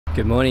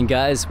Good morning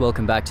guys,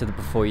 welcome back to the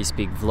Before You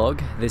Speak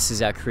vlog. This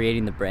is our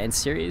Creating the Brand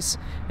series,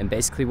 and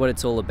basically what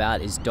it's all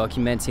about is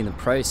documenting the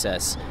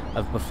process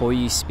of Before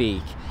You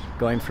Speak,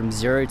 going from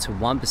 0 to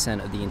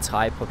 1% of the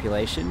entire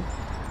population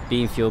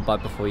being fueled by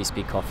Before You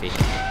Speak coffee.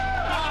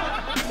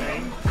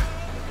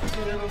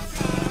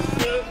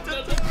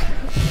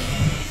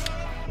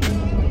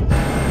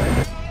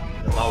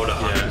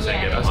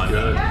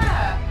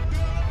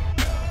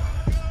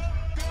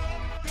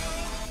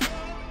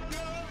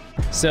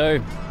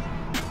 So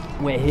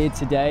we're here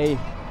today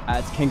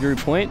at Kangaroo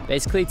Point.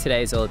 Basically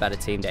today is all about a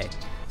team day.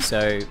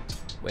 So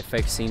we're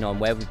focusing on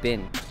where we've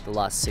been the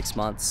last 6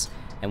 months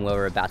and where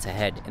we're about to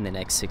head in the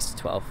next 6 to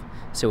 12.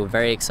 So we're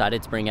very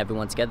excited to bring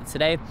everyone together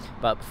today.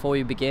 But before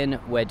we begin,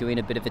 we're doing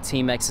a bit of a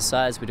team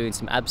exercise. We're doing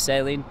some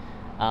abseiling.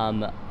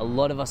 A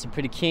lot of us are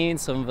pretty keen,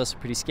 some of us are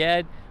pretty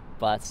scared,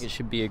 but it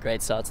should be a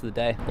great start to the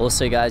day.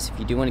 Also guys, if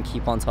you do want to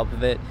keep on top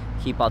of it,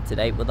 keep up to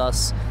date with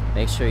us,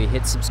 make sure you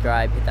hit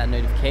subscribe, hit that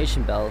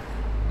notification bell.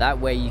 That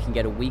way you can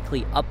get a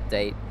weekly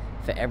update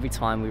for every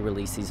time we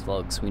release these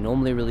vlogs. We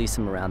normally release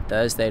them around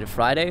Thursday to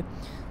Friday,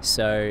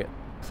 so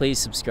please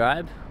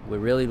subscribe. We're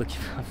really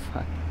looking for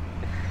fun.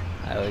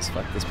 I always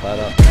fuck this part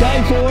up.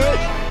 Day for it!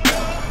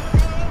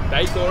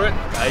 Day for it!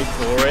 Day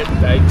for it!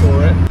 Day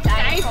for it!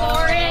 Day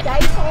for it! Day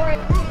for it!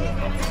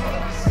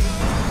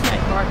 Day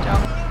for it,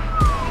 Joe.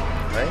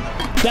 Right?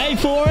 Day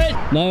for it!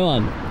 No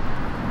one.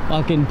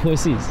 Fucking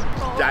pussies.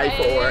 Day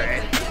for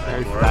it!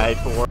 Day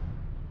for it.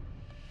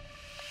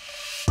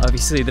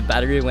 Obviously the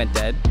battery went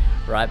dead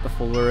right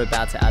before we were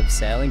about to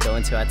abseil and go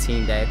into our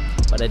team day,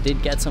 but I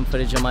did get some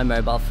footage on my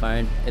mobile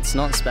phone. It's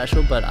not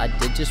special, but I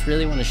did just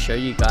really want to show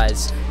you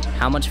guys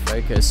how much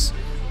focus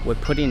we're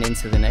putting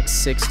into the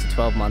next 6 to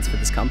 12 months for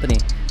this company.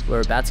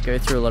 We're about to go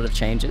through a lot of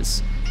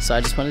changes, so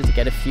I just wanted to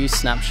get a few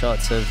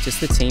snapshots of just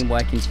the team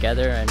working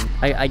together and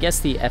I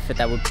guess the effort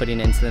that we're putting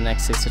into the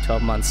next 6 to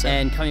 12 months.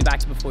 And coming back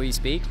to Before You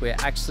Speak, we're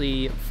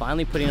actually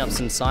finally putting up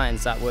some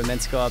signs that were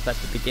meant to go up at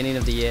the beginning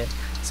of the year.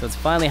 So it's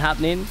finally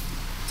happening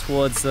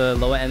towards the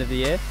lower end of the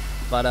year,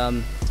 but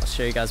I'll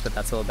show you guys what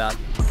that's all about.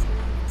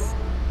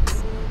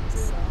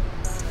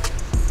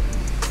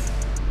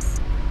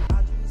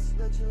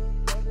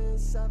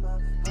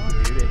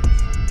 Beauty.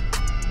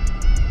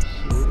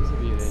 She is a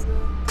beauty.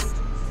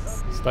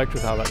 Stoked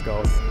with how that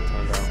goal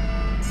turned out.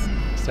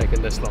 It's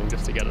taken this long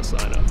just to get a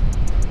sign up.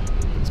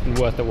 It's been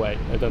worth the wait.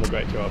 They've done a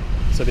great job.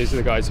 So these are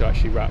the guys who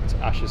actually wrapped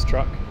Ash's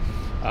truck.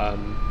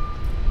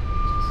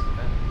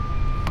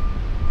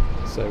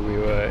 So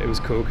it was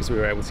cool because we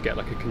were able to get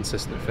like a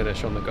consistent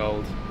finish on the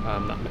gold,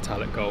 that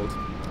metallic gold,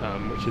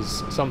 which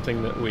is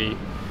something that we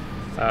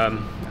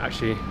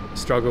actually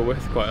struggle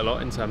with quite a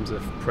lot in terms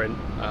of print.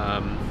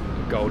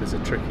 Gold is a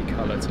tricky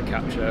colour to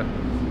capture,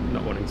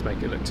 not wanting to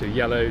make it look too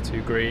yellow,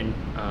 too green.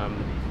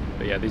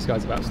 But yeah, these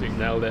guys have absolutely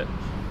nailed it.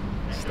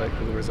 Stoked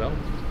with the result.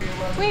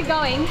 We're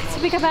going to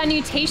pick up our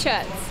new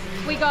t-shirts.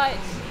 We got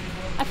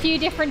a few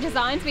different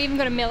designs. We even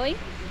got a Millie.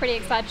 Pretty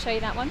excited to show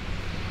you that one.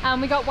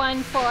 We got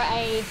one for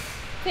a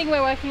thing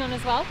we're working on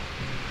as well.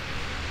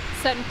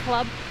 Certain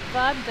club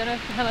vibe. Don't know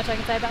how much I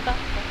can say about that,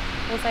 but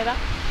we'll say that.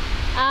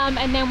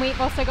 And then we've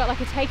also got like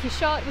a take your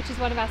shot, which is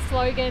one of our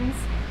slogans,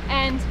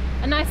 and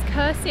a nice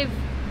cursive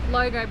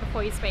logo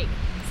Before You Speak.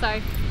 So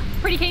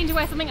pretty keen to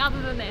wear something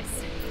other than this.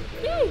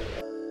 Yay!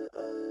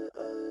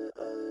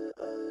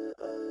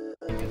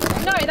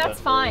 No, that's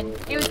fine.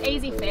 It was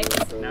easy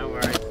fix. No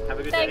worries. Have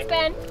a good day. Thanks,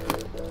 Ben.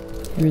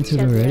 You're into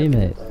it already,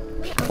 mate.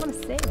 I want to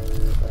see.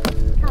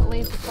 Can't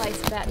leave the place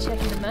without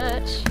checking the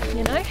merch,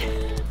 you know?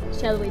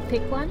 Shall we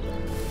pick one?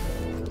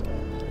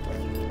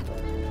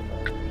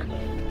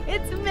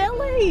 It's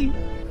Millie!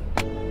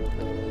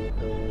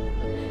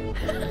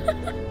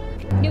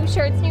 New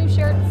shirts, new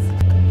shirts.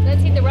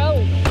 Let's hit the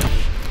road.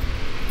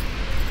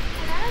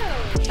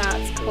 Hello.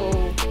 That's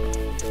cool.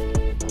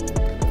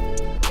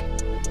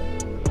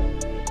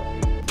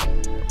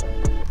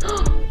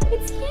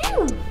 It's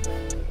you!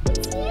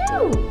 It's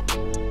you!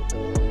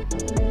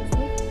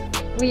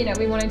 You know,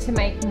 we wanted to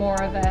make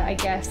more of a, I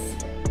guess,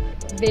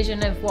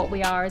 vision of what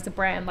we are as a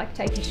brand. Like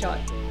Take Your Shot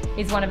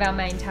is one of our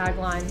main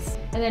taglines.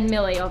 And then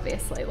Millie,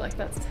 obviously, like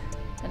that's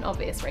an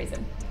obvious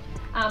reason.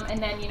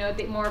 And then, you know, a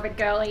bit more of a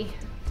girly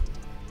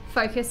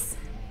focus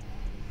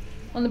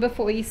on the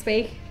Before You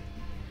Speak.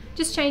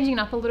 Just changing it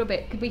up a little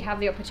bit. Could we have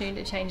the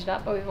opportunity to change it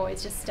up, but we've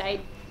always just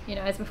stayed, you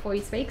know, as Before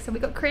You Speak. So we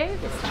got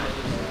creative this time.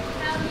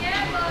 Hell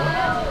yeah,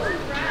 boy!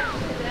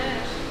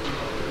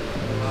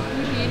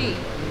 New beauty.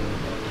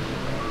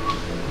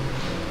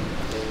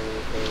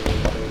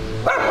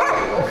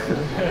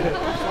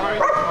 Sorry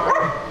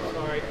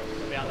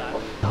about that.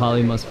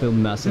 Harley must feel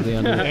massively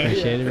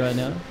underappreciated right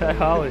now. Hey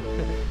Harley.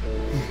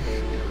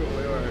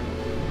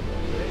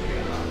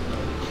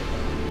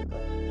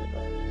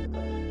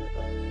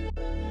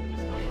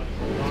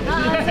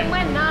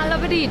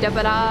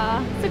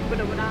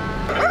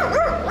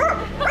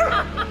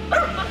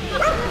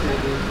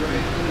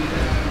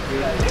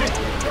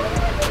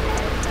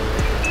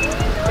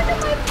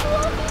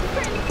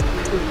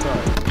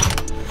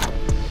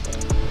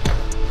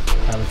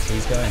 How the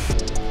tea's going?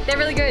 They're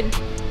really good.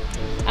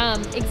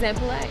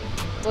 Example A,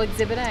 or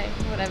Exhibit A,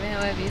 whatever,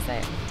 however you say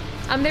it.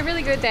 They're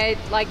really good. They're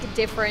like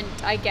different,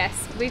 I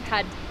guess. We've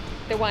had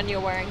the one you're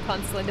wearing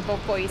constantly, the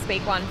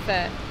Beforeyouspeak one,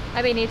 for,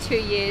 I've been here 2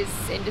 years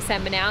in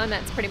December now, and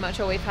that's pretty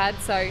much all we've had.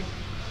 So it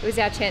was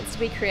our chance to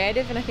be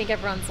creative, and I think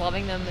everyone's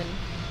loving them, and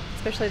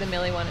especially the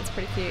Millie one, it's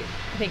pretty cute.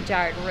 I think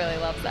Jared really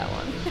loves that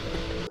one.